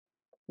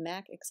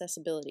Mac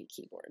Accessibility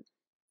Keyboard,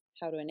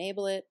 how to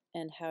enable it,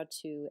 and how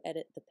to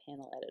edit the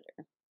panel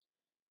editor.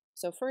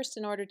 So first,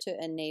 in order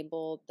to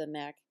enable the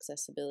Mac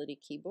Accessibility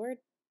Keyboard,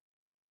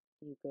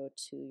 you go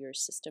to your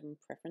System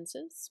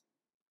Preferences.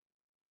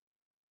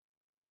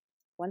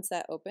 Once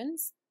that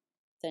opens,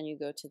 then you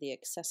go to the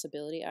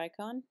Accessibility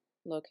icon,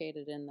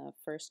 located in the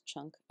first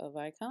chunk of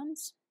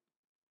icons.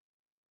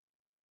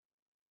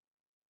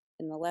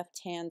 In the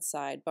left-hand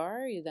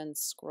sidebar, you then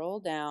scroll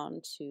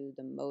down to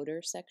the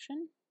Motor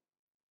section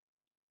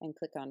and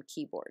click on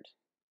Keyboard.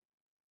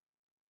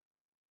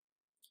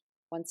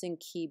 Once in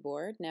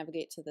Keyboard,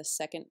 navigate to the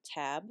second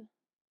tab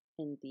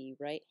in the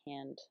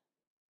right-hand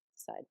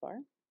sidebar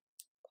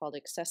called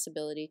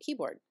Accessibility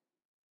Keyboard.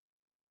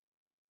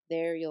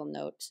 There you'll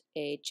note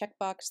a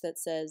checkbox that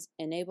says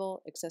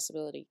Enable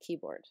Accessibility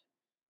Keyboard.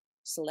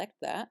 Select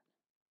that,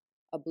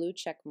 a blue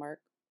check mark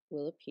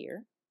will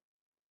appear,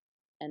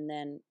 and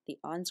then the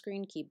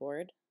on-screen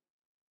keyboard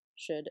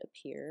should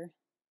appear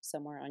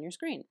somewhere on your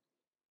screen.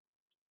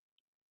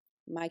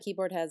 My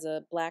keyboard has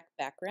a black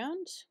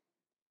background,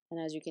 and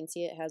as you can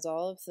see, it has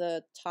all of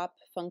the top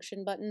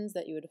function buttons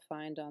that you would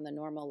find on the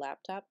normal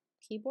laptop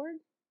keyboard,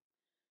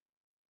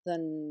 the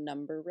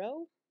number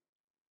row,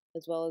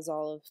 as well as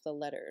all of the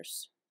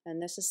letters.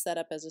 And this is set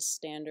up as a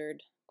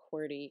standard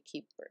QWERTY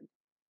keyboard.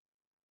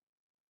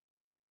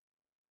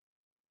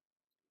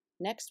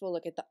 Next, we'll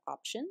look at the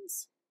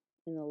options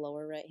in the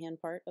lower right-hand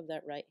part of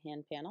that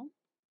right-hand panel.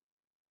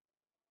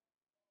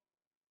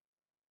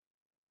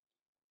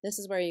 This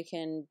is where you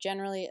can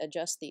generally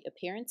adjust the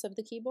appearance of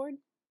the keyboard.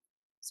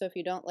 So if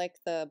you don't like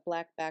the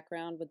black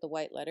background with the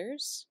white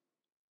letters,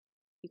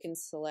 you can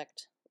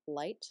select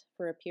light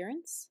for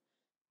appearance,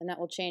 and that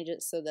will change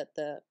it so that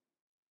the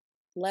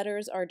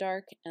letters are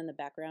dark and the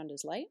background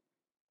is light.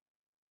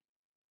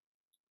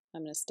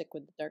 I'm going to stick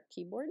with the dark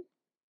keyboard.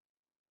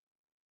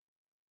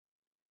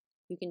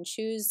 You can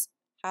choose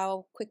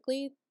how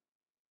quickly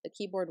the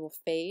keyboard will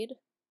fade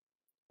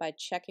by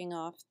checking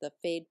off the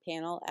fade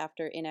panel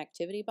after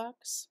inactivity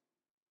box.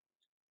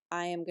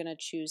 I am going to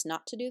choose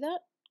not to do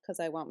that because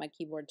I want my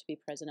keyboard to be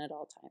present at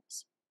all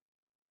times.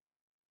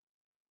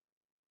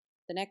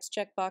 The next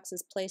checkbox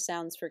is play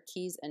sounds for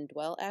keys and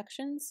dwell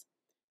actions.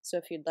 So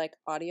if you'd like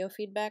audio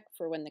feedback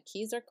for when the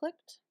keys are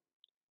clicked,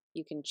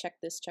 you can check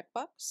this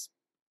checkbox.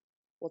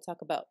 We'll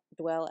talk about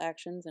dwell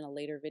actions in a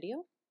later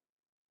video.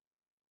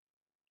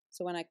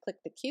 So when I click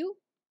the Q,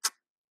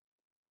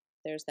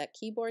 there's that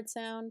keyboard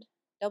sound.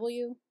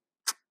 W,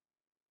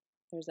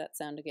 there's that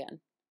sound again.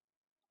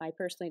 I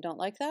personally don't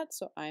like that,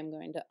 so I'm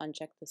going to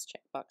uncheck this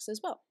checkbox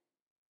as well.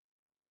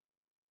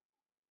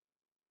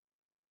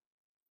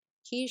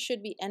 Keys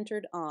should be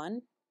entered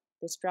on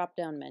this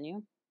drop-down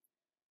menu,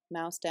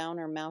 mouse down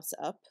or mouse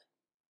up.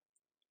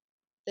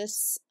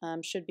 This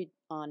should be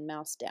on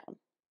mouse down.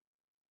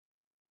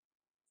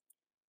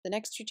 The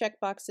next two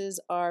checkboxes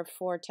are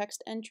for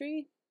text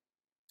entry,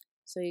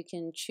 so you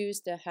can choose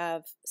to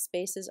have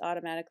spaces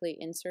automatically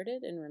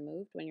inserted and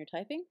removed when you're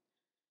typing,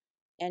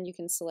 and you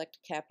can select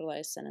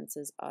capitalized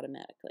sentences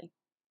automatically.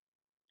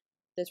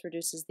 This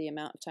reduces the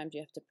amount of times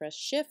you have to press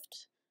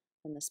Shift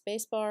and the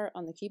space bar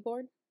on the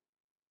keyboard,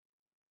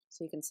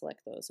 so you can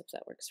select those if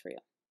that works for you.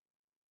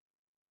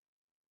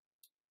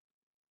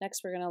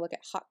 Next, we're going to look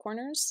at hot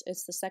corners.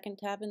 It's the second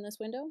tab in this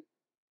window.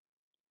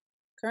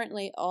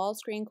 Currently, all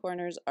screen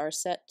corners are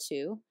set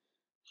to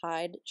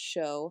Hide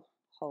Show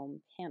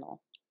Home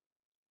Panel.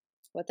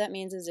 What that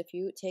means is if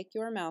you take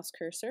your mouse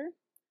cursor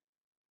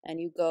and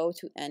you go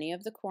to any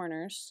of the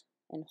corners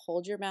and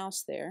hold your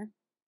mouse there,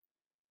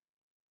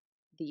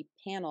 the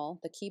panel,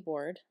 the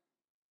keyboard,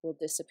 will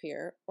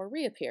disappear or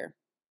reappear.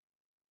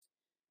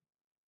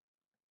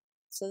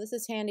 So this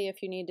is handy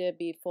if you need to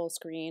be full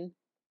screen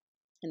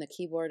and the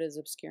keyboard is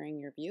obscuring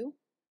your view.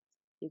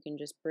 You can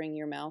just bring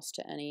your mouse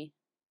to any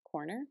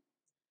corner.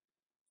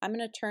 I'm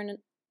going to turn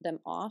them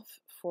off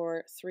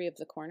for 3 of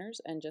the corners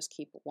and just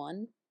keep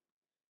 1.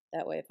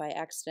 That way, if I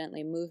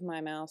accidentally move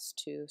my mouse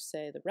to,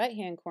 say, the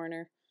right-hand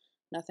corner,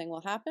 nothing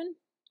will happen.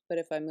 But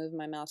if I move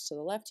my mouse to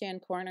the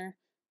left-hand corner,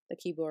 the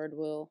keyboard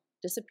will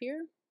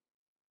disappear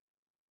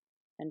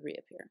and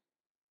reappear.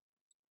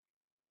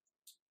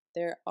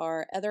 There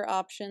are other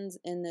options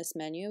in this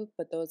menu,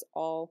 but those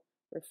all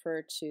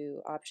refer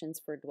to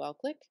options for dwell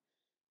click,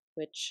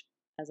 which,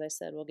 as I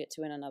said, we'll get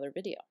to in another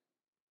video.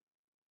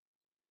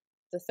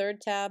 The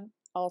third tab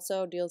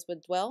also deals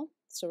with dwell,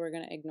 so we're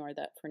going to ignore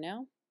that for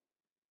now.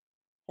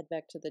 Head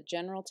back to the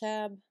General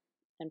tab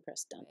and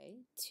press Done.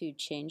 To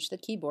change the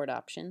keyboard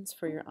options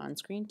for your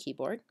on-screen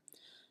keyboard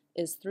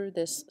is through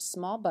this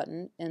small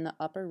button in the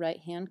upper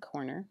right-hand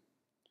corner.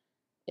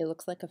 It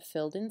looks like a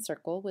filled-in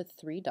circle with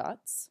 3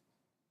 dots.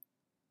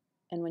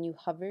 And when you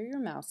hover your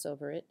mouse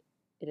over it,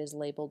 it is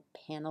labeled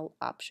Panel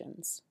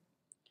Options.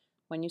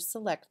 When you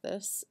select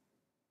this,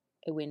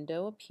 a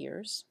window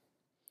appears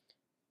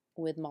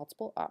with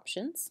multiple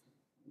options.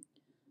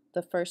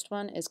 The first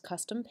one is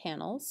Custom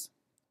Panels,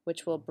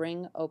 which will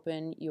bring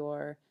open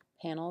your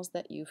panels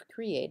that you've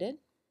created.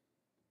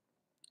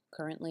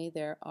 Currently,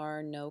 there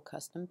are no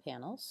custom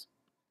panels.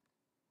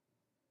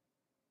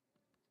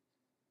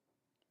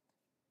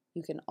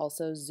 You can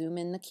also zoom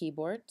in the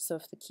keyboard. So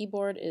if the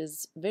keyboard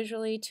is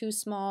visually too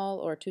small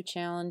or too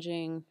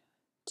challenging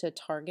to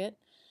target,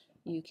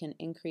 you can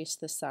increase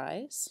the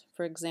size.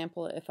 For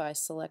example, if I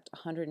select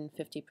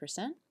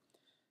 150%,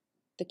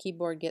 the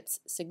keyboard gets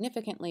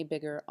significantly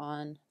bigger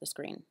on the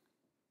screen.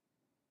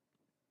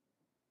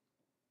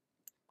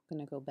 I'm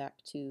going to go back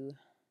to,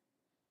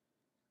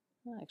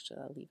 well, actually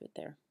I'll leave it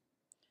there.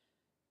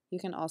 You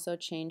can also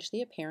change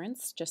the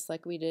appearance just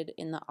like we did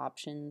in the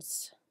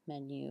options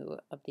menu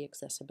of the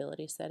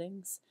accessibility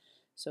settings.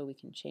 So we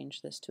can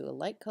change this to a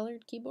light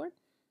colored keyboard.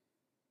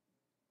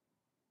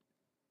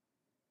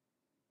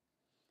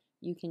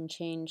 You can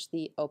change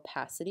the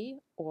opacity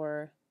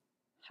or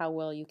how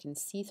well you can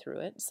see through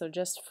it. So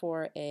just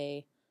for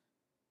a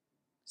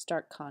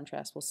stark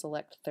contrast, we'll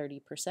select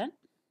 30%.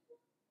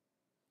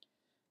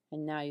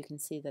 And now you can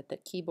see that the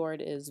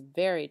keyboard is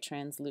very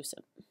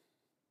translucent.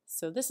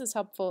 So this is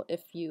helpful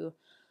if you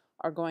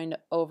are going to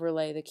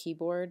overlay the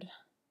keyboard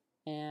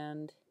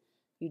and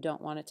you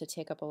don't want it to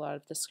take up a lot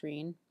of the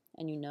screen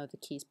and you know the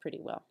keys pretty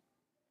well.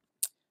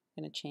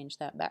 I'm going to change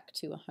that back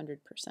to 100%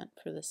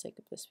 for the sake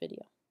of this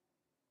video.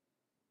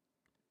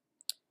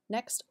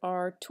 Next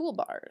are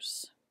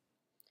toolbars.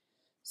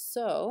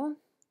 So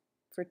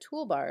for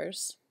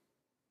toolbars,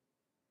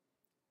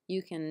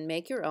 you can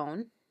make your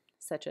own,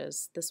 such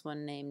as this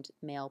one named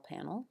Mail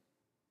Panel,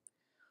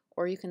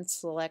 or you can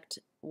select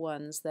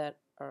ones that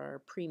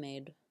are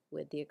pre-made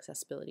with the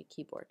accessibility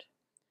keyboard.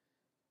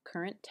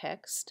 Current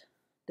text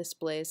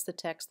displays the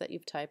text that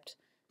you've typed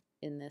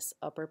in this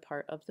upper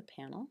part of the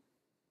panel.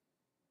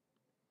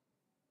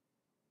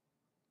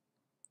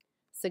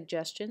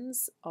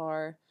 Suggestions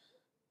are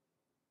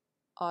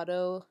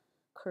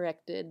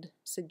auto-corrected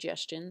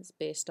suggestions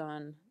based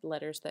on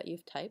letters that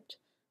you've typed,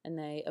 and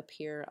they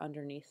appear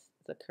underneath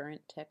the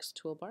current text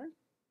toolbar.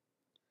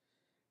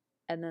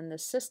 And then the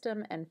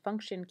system and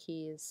function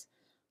keys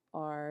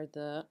are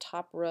the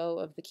top row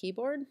of the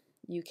keyboard.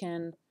 You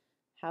can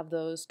have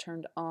those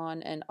turned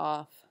on and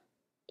off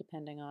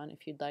depending on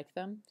if you'd like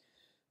them.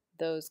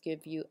 Those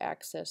give you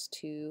access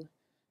to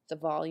the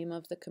volume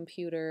of the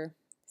computer,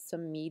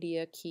 some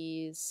media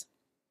keys,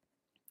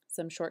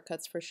 some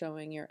shortcuts for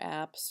showing your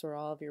apps or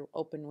all of your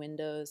open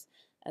windows,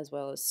 as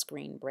well as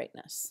screen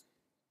brightness.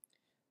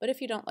 But if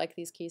you don't like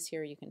these keys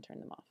here, you can turn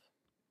them off.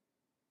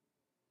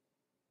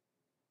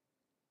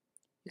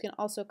 You can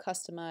also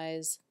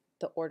customize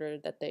the order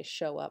that they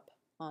show up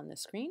on the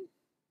screen.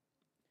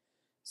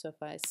 So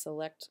if I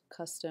select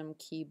Custom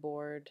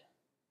Keyboard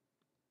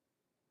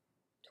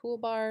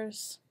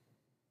Toolbars,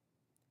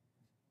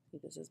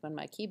 this is when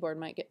my keyboard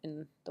might get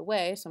in the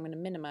way, so I'm going to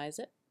minimize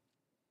it.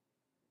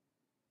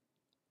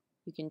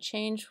 You can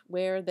change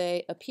where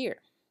they appear.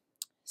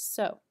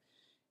 So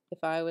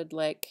if I would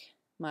like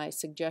my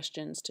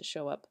suggestions to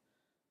show up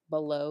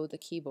below the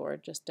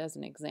keyboard, just as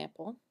an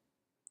example,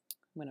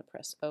 I'm going to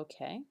press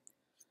OK.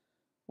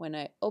 When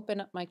I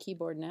open up my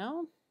keyboard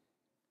now,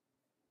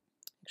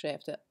 actually I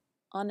have to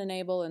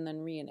unenable and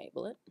then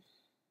re-enable it.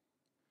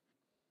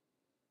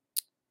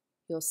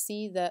 You'll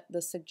see that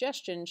the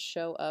suggestions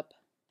show up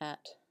at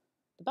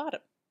the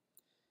bottom.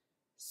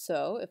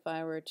 So if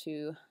I were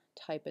to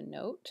type a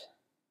note,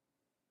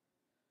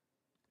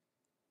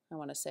 I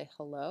want to say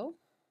hello,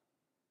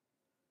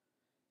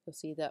 you'll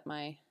see that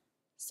my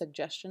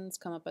suggestions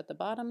come up at the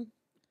bottom.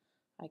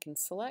 I can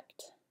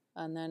select,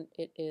 and then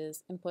it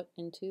is input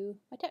into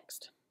my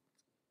text.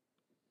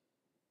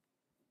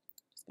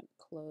 Just going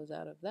to close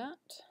out of that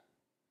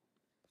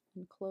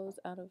and close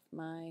out of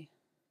my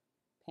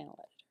panel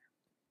editor.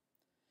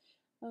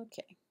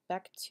 Okay,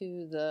 back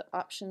to the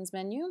options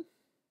menu.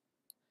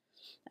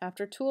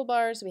 After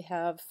toolbars, we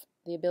have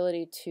the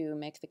ability to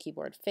make the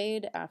keyboard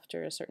fade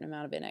after a certain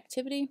amount of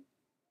inactivity,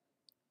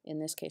 in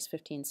this case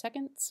 15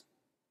 seconds.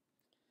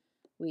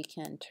 We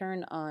can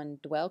turn on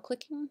dwell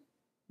clicking,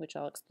 which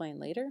I'll explain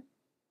later.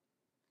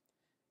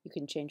 You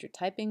can change your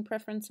typing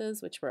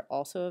preferences, which were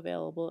also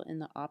available in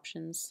the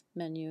options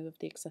menu of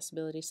the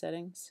accessibility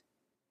settings.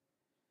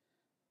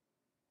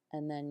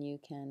 And then you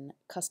can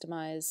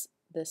customize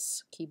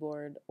this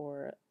keyboard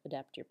or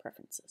adapt your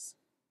preferences.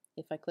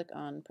 If I click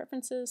on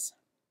preferences,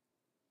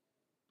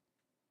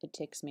 it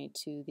takes me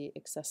to the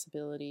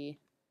accessibility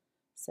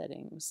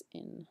settings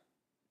in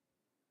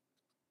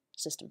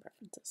system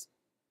preferences.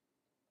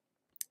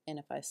 And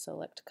if I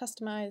select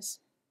customize,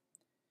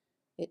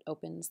 it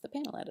opens the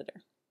panel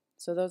editor.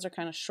 So those are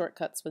kind of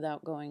shortcuts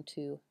without going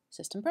to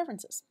system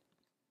preferences.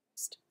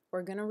 Next,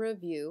 we're going to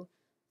review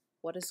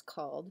what is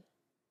called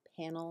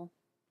panel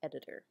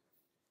editor.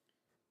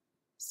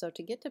 So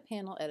to get to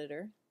panel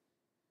editor,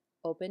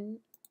 open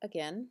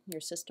again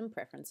your system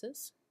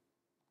preferences,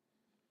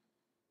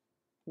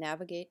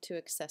 navigate to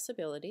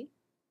accessibility,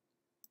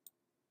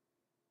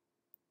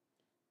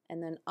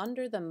 and then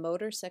under the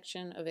motor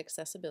section of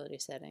accessibility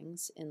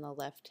settings in the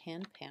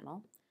left-hand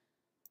panel,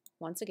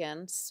 once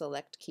again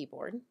select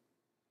keyboard,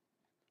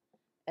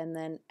 and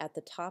then at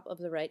the top of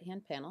the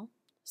right-hand panel,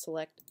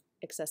 select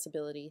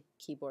accessibility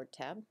keyboard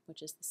tab,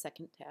 which is the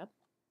second tab.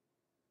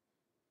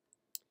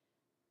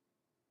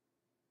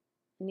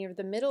 Near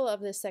the middle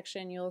of this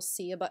section, you'll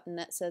see a button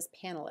that says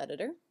Panel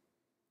Editor,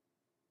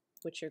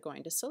 which you're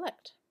going to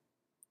select.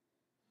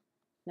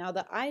 Now,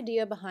 the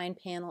idea behind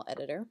Panel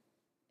Editor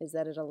is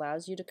that it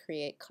allows you to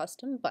create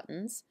custom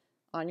buttons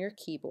on your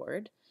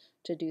keyboard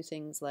to do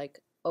things like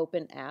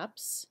open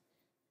apps,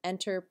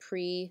 enter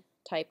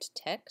pre-typed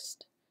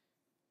text,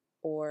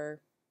 or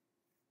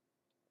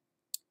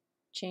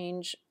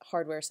change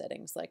hardware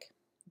settings like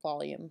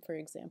volume, for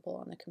example,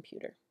 on the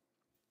computer,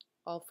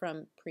 all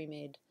from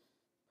pre-made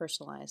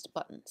personalized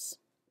buttons.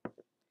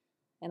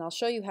 And I'll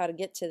show you how to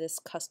get to this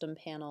custom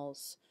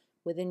panels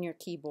within your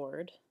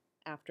keyboard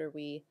after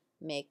we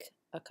make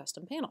a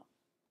custom panel.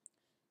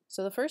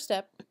 So the first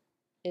step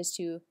is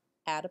to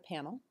add a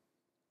panel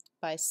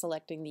by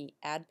selecting the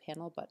Add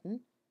Panel button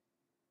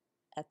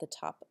at the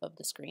top of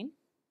the screen.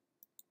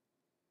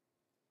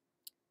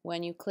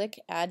 When you click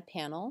Add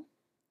Panel,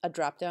 a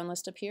drop-down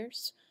list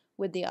appears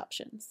with the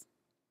options.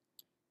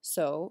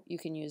 So you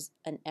can use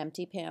an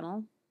empty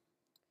panel,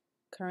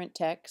 current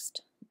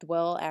text,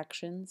 dwell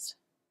actions,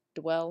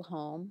 dwell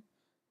home,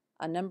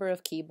 a number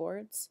of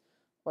keyboards,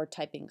 or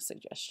typing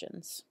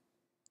suggestions.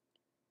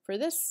 For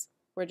this,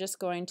 we're just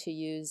going to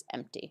use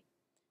empty,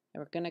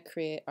 and we're going to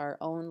create our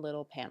own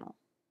little panel.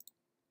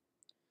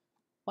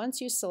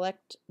 Once you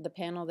select the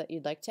panel that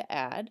you'd like to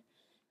add,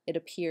 it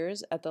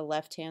appears at the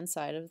left-hand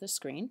side of the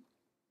screen.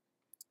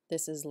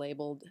 This is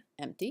labeled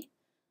empty,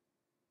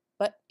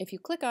 but if you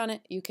click on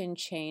it, you can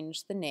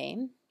change the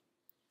name.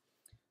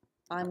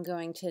 I'm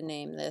going to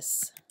name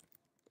this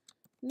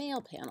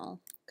Mail Panel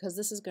because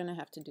this is going to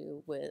have to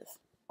do with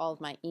all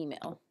of my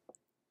email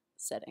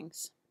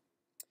settings.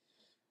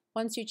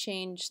 Once you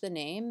change the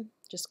name,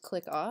 just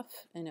click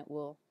off and it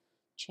will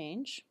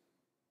change.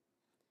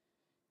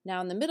 Now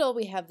in the middle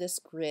we have this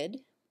grid,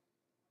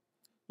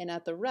 and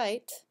at the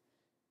right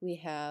we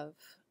have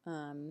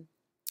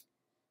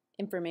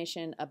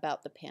information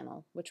about the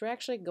panel, which we're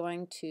actually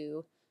going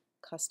to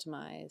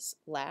customize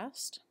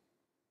last.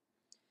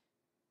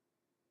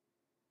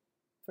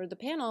 For the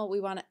panel, we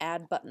want to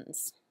add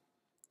buttons.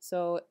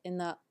 So in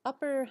the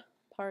upper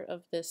part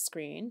of this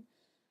screen,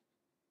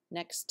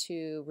 next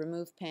to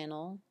Remove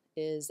Panel,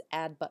 is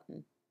Add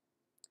Button.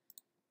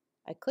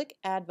 I click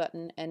Add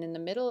Button, and in the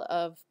middle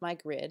of my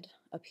grid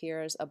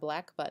appears a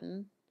black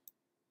button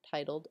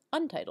titled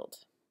Untitled.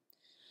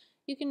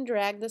 You can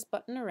drag this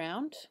button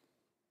around.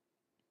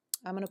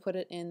 I'm going to put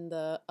it in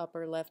the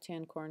upper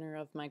left-hand corner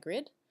of my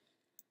grid,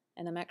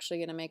 and I'm actually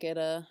going to make it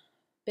a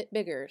bit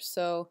bigger.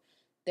 So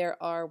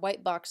there are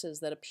white boxes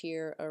that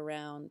appear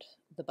around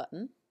the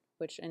button,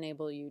 which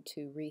enable you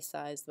to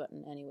resize the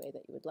button any way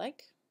that you would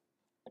like.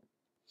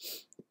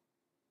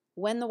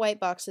 When the white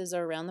boxes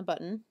are around the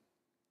button,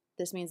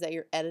 this means that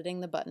you're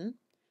editing the button,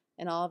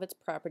 and all of its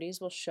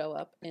properties will show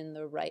up in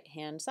the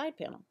right-hand side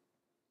panel.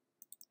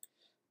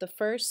 The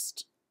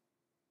first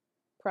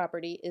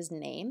property is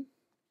name,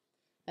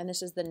 and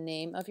this is the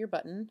name of your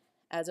button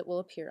as it will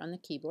appear on the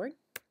keyboard.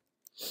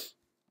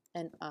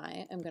 And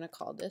I am going to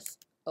call this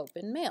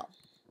Open Mail.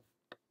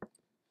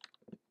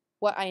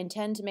 What I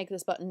intend to make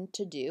this button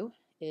to do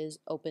is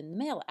open the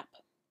Mail app.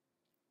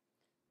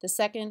 The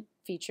second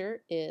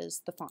feature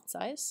is the font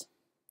size.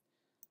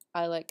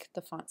 I like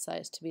the font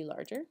size to be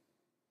larger,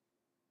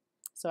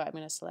 so I'm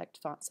going to select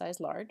font size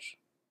large.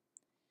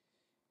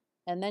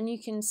 And then you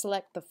can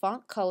select the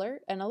font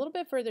color, and a little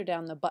bit further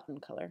down the button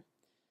color.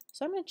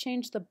 So I'm going to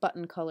change the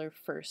button color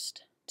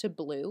first to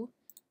blue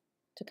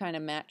to kind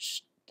of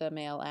match the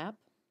Mail app.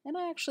 And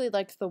I actually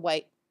like the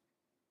white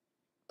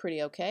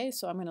pretty okay,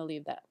 so I'm going to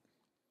leave that.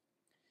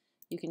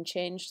 You can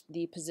change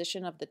the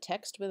position of the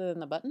text within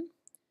the button.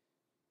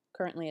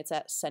 Currently it's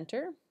at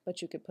center,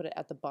 but you could put it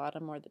at the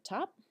bottom or the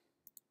top.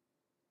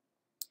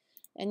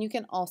 And you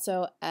can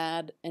also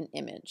add an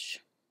image.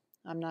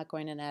 I'm not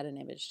going to add an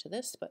image to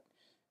this, but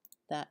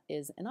that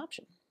is an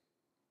option.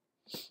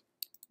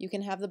 You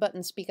can have the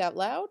button speak out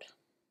loud,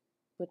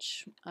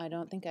 which I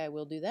don't think I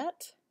will do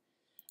that.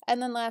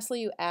 And then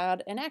lastly, you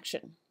add an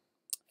action.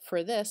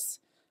 For this,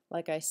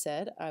 like I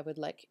said, I would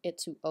like it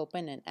to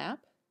open an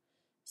app.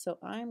 So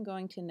I'm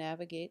going to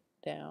navigate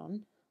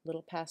down a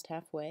little past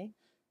halfway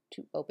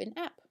to Open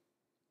App.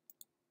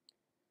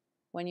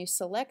 When you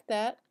select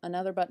that,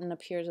 another button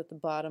appears at the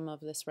bottom of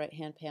this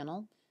right-hand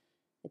panel.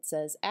 It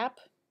says App,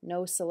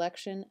 no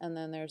selection, and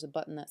then there's a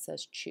button that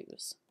says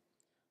Choose.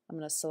 I'm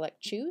going to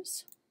select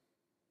Choose,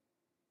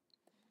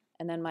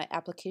 and then my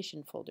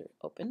application folder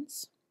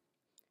opens.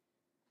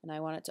 And I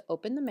want it to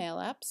open the Mail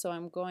app, so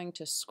I'm going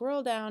to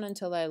scroll down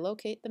until I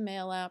locate the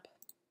Mail app,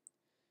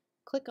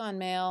 click on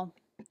Mail,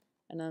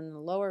 and then in the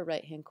lower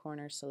right-hand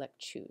corner, select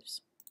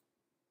Choose.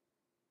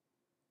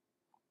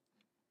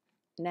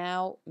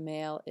 Now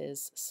Mail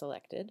is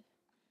selected,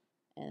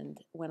 and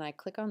when I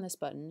click on this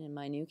button in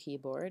my new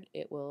keyboard,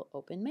 it will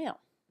open Mail.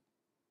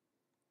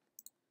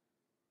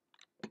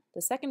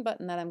 The second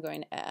button that I'm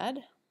going to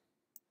add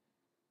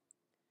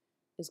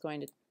is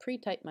going to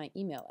pre-type my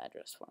email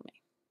address for me.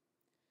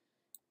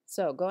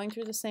 So going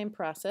through the same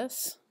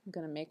process, I'm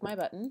going to make my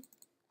button.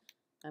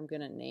 I'm going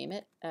to name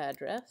it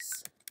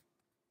Address.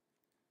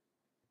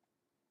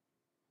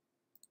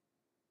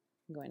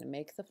 I'm going to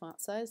make the font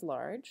size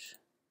large.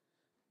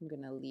 I'm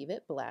going to leave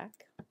it black.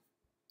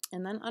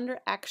 And then under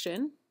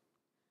Action,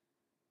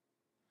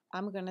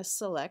 I'm going to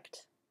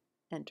select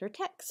Enter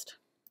Text.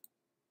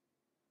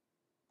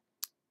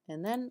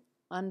 And then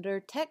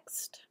under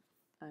Text,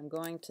 I'm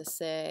going to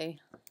say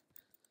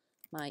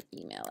my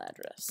email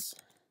address,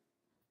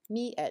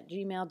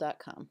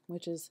 me@gmail.com,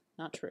 which is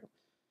not true.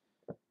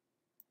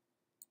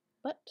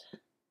 But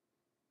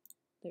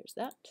there's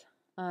that.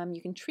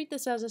 You can treat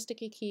this as a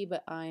sticky key,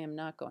 but I am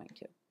not going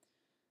to.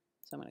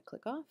 So I'm going to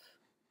click off,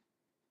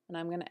 and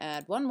I'm going to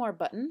add one more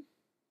button.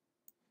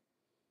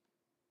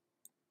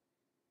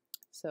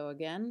 So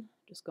again,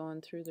 just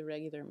going through the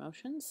regular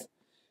motions.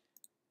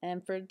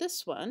 And for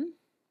this one,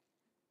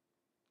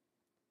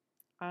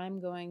 I'm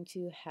going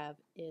to have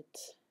it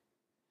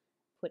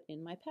put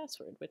in my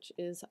password, which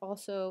is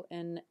also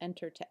an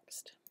enter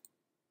text.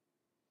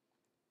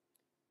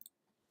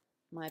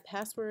 My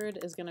password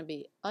is going to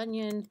be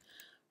onion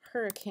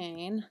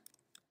hurricane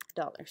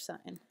 $.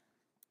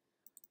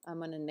 I'm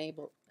going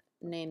to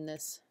name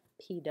this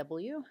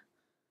PW,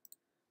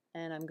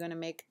 and I'm going to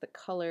make the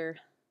color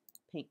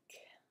pink.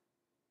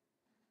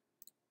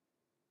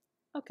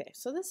 Okay,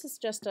 so this is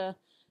just a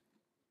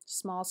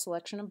small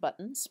selection of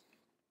buttons.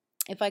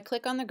 If I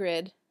click on the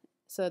grid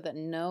so that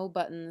no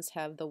buttons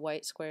have the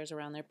white squares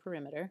around their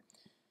perimeter,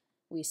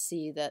 we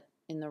see that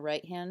in the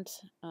right-hand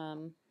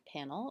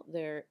panel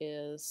there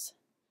is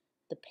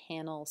the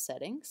panel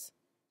settings.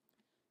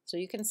 So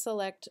you can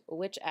select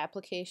which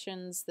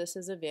applications this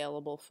is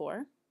available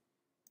for,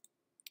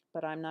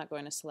 but I'm not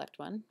going to select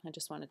one. I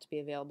just want it to be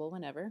available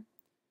whenever.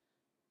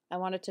 I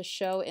want it to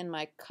show in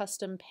my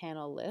custom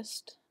panel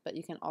list, but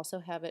you can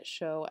also have it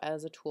show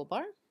as a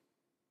toolbar.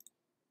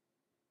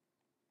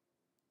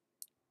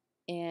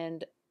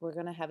 And we're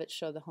going to have it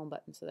show the home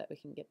button so that we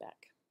can get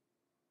back.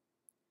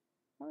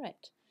 All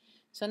right,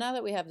 so now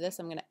that we have this,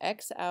 I'm going to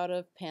X out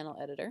of Panel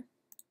Editor.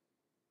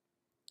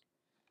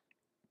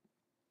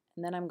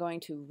 And then I'm going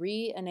to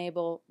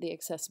re-enable the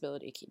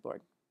accessibility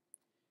keyboard.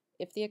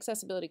 If the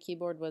accessibility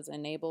keyboard was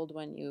enabled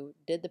when you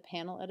did the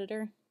panel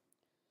editor,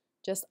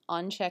 just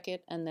uncheck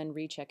it and then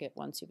recheck it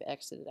once you've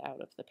exited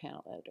out of the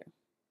panel editor.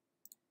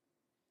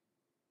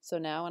 So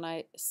now when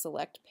I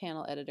select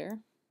panel editor,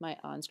 my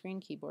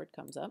on-screen keyboard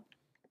comes up.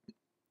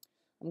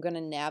 I'm going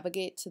to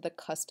navigate to the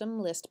custom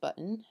list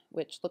button,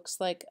 which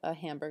looks like a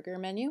hamburger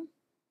menu,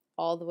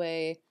 all the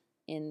way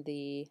in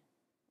the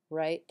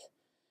right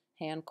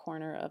hand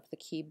corner of the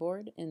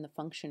keyboard in the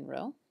function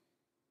row.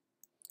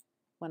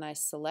 When I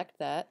select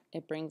that,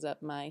 it brings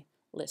up my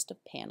list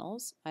of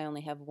panels. I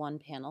only have one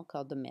panel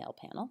called the Mail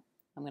panel.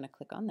 I'm going to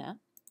click on that.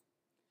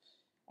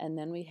 And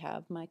then we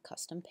have my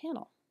custom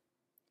panel.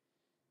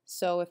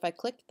 So if I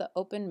click the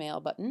Open Mail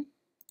button,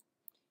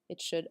 it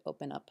should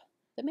open up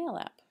the Mail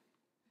app,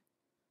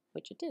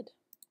 which it did.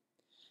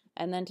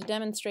 And then to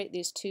demonstrate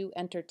these two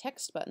Enter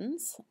Text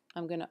buttons,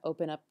 I'm going to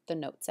open up the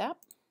Notes app,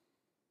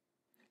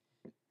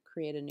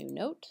 create a new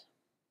note.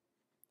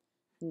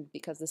 And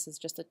because this is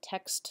just a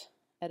text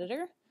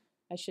editor,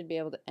 I should be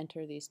able to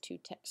enter these two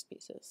text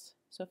pieces.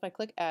 So if I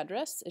click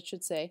Address, it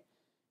should say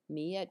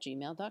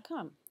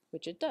me@gmail.com,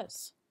 which it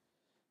does.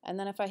 And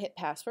then if I hit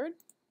Password,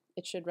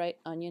 it should write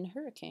onion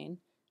hurricane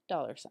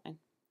 $,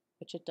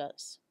 which it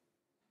does.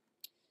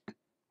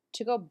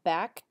 To go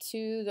back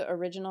to the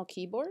original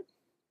keyboard,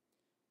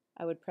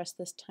 I would press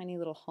this tiny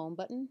little home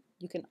button.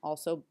 You can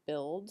also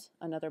build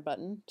another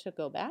button to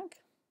go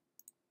back.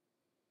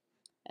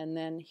 And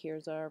then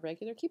here's our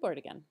regular keyboard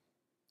again.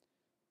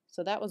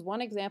 So that was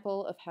one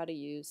example of how to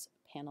use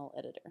Panel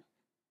Editor.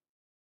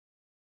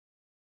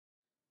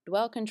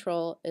 Dwell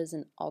control is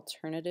an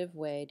alternative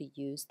way to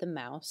use the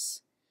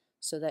mouse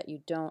so that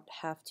you don't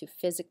have to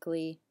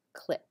physically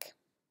click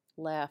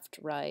left,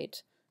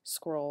 right,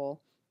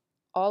 scroll.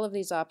 All of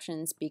these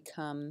options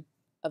become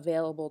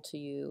available to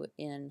you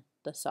in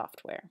the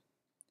software.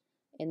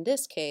 In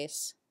this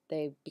case,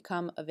 they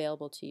become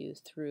available to you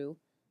through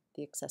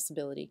the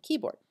accessibility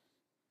keyboard.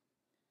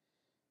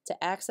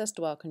 To access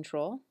Dwell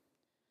Control,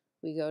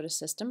 we go to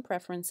System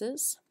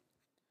Preferences,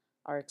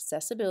 our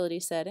Accessibility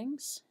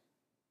Settings,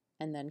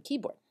 and then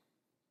Keyboard.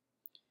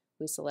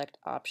 We select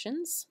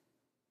Options,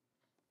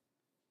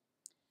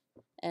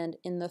 and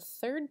in the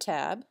third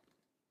tab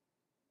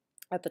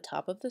at the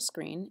top of the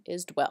screen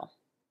is Dwell,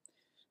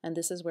 and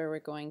this is where we're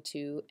going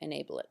to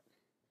enable it.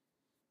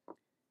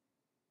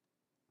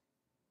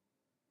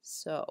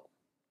 So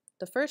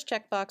the first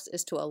checkbox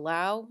is to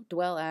allow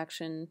Dwell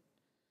action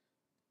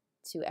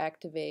to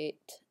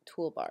activate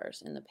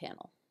toolbars in the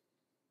panel,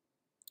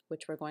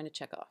 which we're going to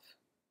check off.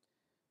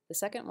 The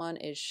second one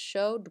is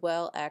show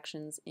dwell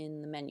actions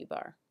in the menu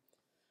bar,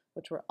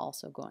 which we're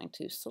also going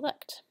to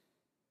select.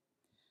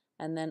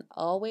 And then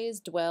always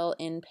dwell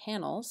in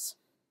panels,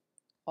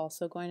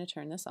 also going to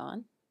turn this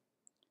on.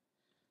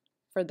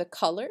 For the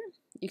color,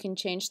 you can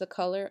change the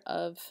color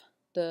of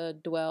the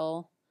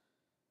dwell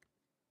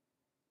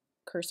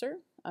cursor.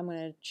 I'm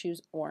going to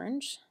choose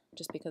orange,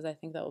 just because I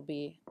think that will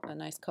be a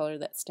nice color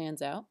that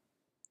stands out.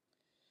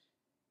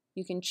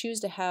 You can choose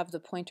to have the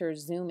pointer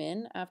zoom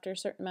in after a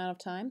certain amount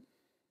of time.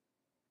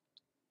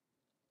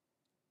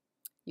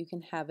 You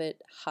can have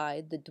it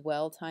hide the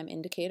dwell time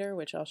indicator,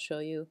 which I'll show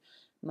you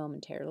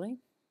momentarily.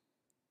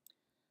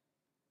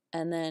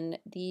 And then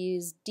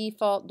these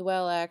default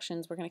dwell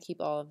actions, we're going to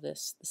keep all of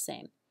this the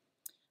same.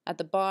 At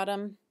the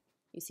bottom,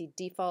 you see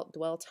default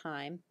dwell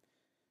time.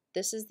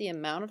 This is the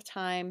amount of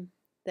time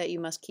that you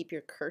must keep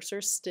your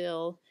cursor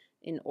still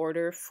in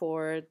order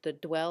for the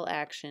dwell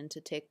action to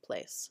take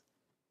place.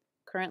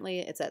 Currently,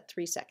 it's at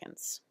 3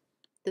 seconds.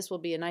 This will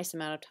be a nice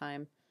amount of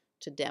time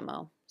to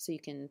demo so you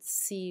can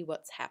see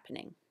what's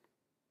happening.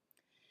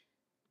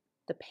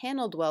 The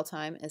panel dwell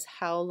time is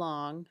how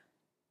long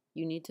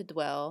you need to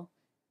dwell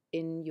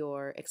in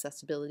your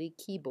accessibility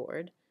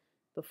keyboard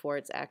before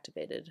it's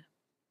activated.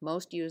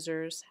 Most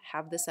users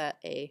have this at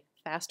a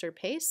faster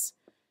pace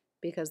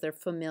because they're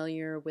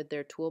familiar with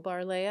their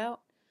toolbar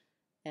layout,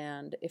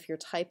 and if you're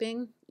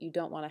typing, you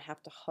don't want to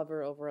have to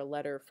hover over a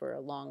letter for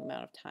a long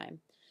amount of time.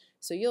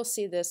 So you'll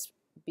see this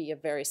be a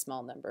very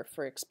small number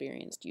for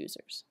experienced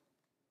users.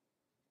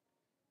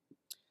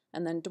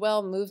 And then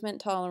dwell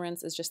movement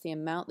tolerance is just the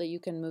amount that you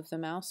can move the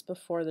mouse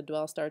before the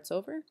dwell starts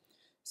over.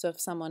 So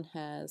if someone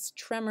has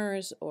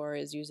tremors or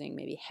is using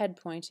maybe head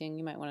pointing,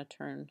 you might want to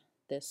turn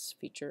this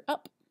feature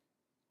up.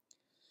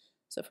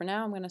 So for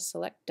now, I'm going to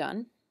select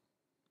Done.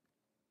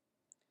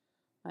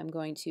 I'm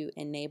going to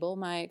enable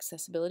my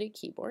accessibility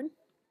keyboard.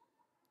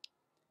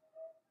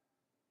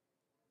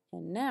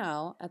 And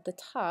now at the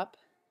top,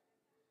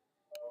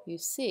 you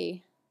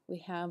see we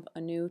have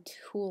a new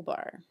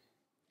toolbar.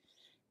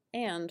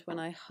 And when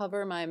I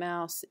hover my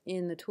mouse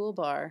in the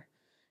toolbar,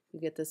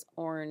 you get this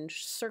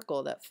orange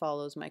circle that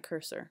follows my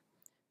cursor.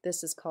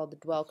 This is called the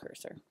dwell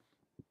cursor.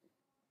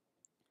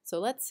 So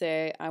let's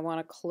say I want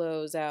to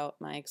close out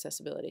my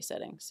accessibility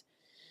settings.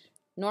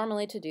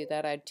 Normally to do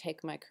that, I'd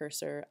take my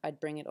cursor, I'd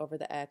bring it over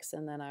the X,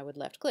 and then I would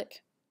left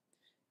click.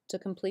 To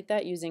complete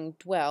that using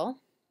dwell,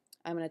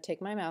 I'm going to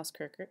take my mouse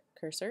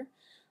cursor,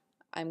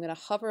 I'm going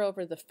to hover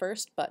over the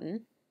first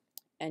button,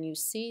 and you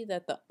see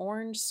that the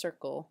orange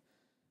circle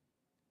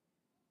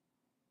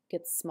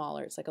gets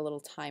smaller. It's like a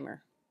little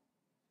timer.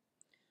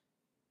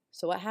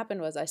 So what happened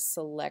was I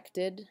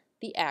selected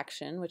the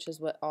action, which is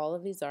what all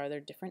of these are. They're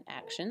different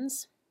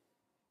actions.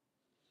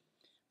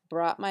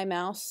 Brought my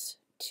mouse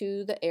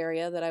to the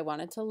area that I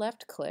wanted to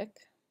left click,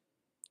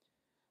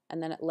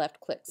 and then it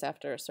left clicks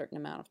after a certain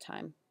amount of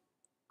time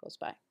goes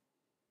by.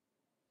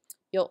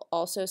 You'll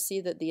also see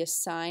that the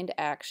assigned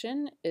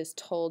action is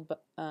told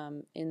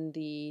in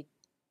the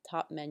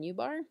top menu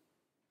bar,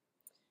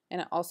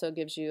 and it also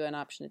gives you an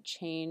option to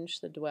change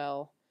the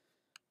dwell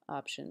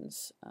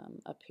options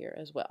up here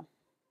as well,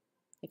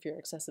 if your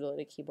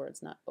accessibility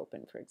keyboard's not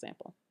open, for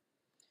example.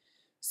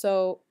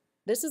 So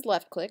this is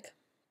left click.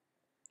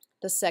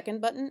 The second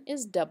button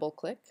is double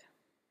click.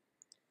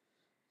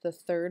 The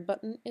third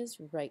button is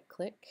right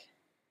click.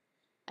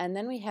 And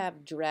then we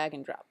have drag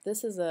and drop.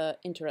 This is an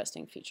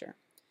interesting feature.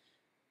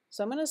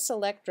 So I'm going to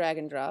select drag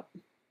and drop.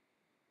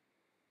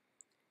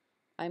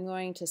 I'm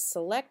going to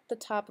select the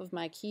top of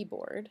my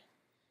keyboard,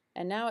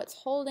 and now it's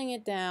holding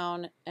it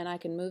down, and I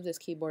can move this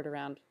keyboard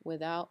around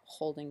without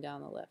holding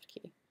down the left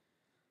key.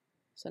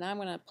 So now I'm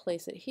going to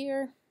place it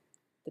here.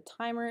 The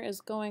timer is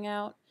going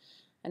out,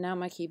 and now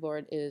my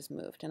keyboard is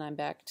moved, and I'm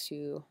back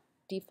to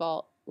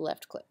default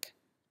left click.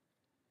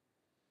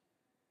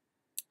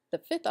 The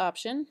fifth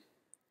option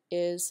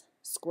is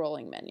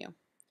scrolling menu.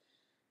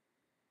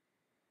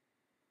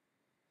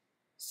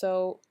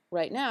 So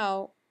right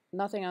now,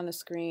 nothing on the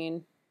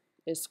screen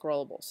is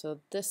scrollable. So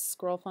this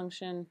scroll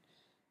function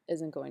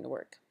isn't going to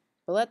work.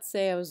 But let's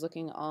say I was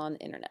looking on the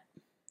internet.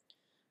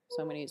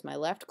 So I'm going to use my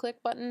left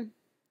click button,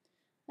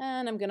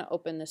 and I'm going to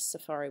open this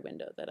Safari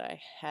window that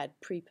I had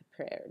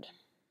pre-prepared.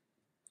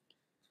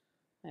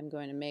 I'm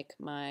going to make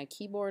my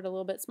keyboard a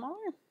little bit smaller.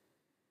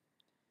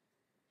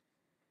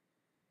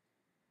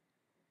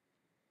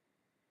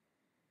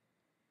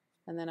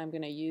 And then I'm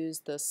going to use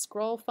the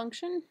scroll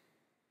function.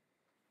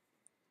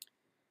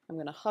 I'm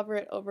going to hover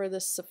it over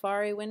this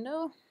Safari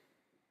window.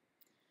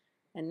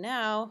 And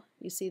now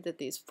you see that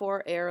these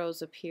 4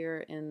 arrows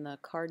appear in the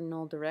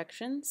cardinal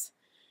directions.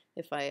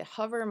 If I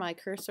hover my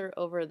cursor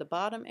over the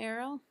bottom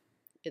arrow,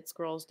 it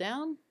scrolls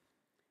down.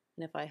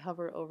 And if I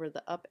hover over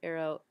the up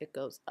arrow, it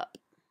goes up.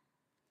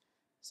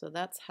 So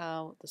that's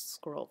how the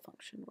scroll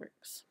function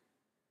works.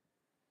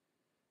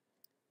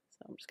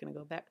 So I'm just going to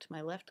go back to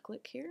my left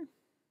click here.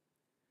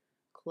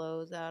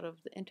 Close out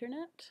of the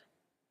internet.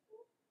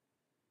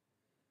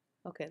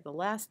 Okay, the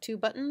last 2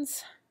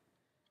 buttons.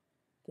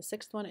 The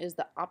 6th one is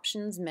the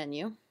options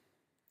menu.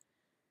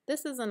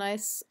 This is a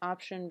nice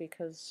option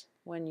because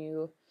when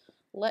you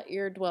let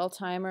your dwell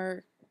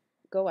timer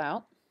go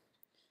out,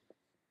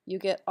 you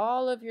get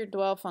all of your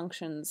dwell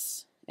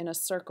functions in a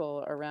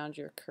circle around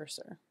your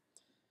cursor.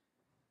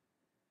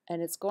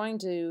 And it's going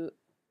to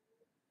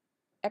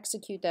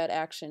execute that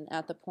action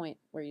at the point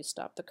where you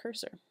stop the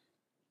cursor.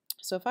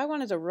 So if I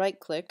wanted to right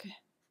click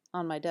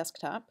on my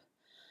desktop,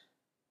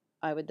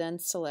 I would then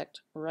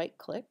select right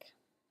click,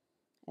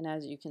 and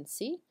as you can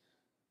see,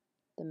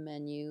 the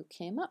menu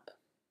came up.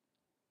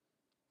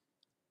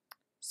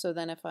 So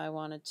then if I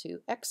wanted to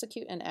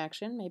execute an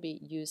action,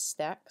 maybe use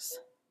stacks,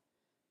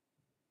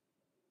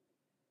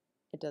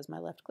 it does my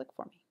left click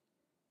for me.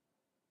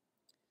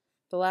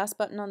 The last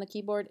button on the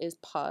keyboard is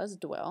pause,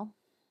 dwell.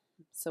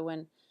 So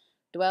when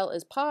dwell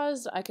is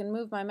paused, I can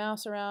move my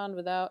mouse around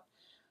without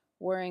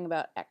worrying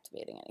about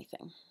activating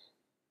anything.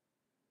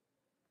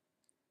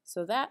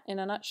 So that, in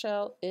a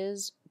nutshell,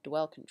 is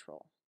dwell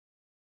control.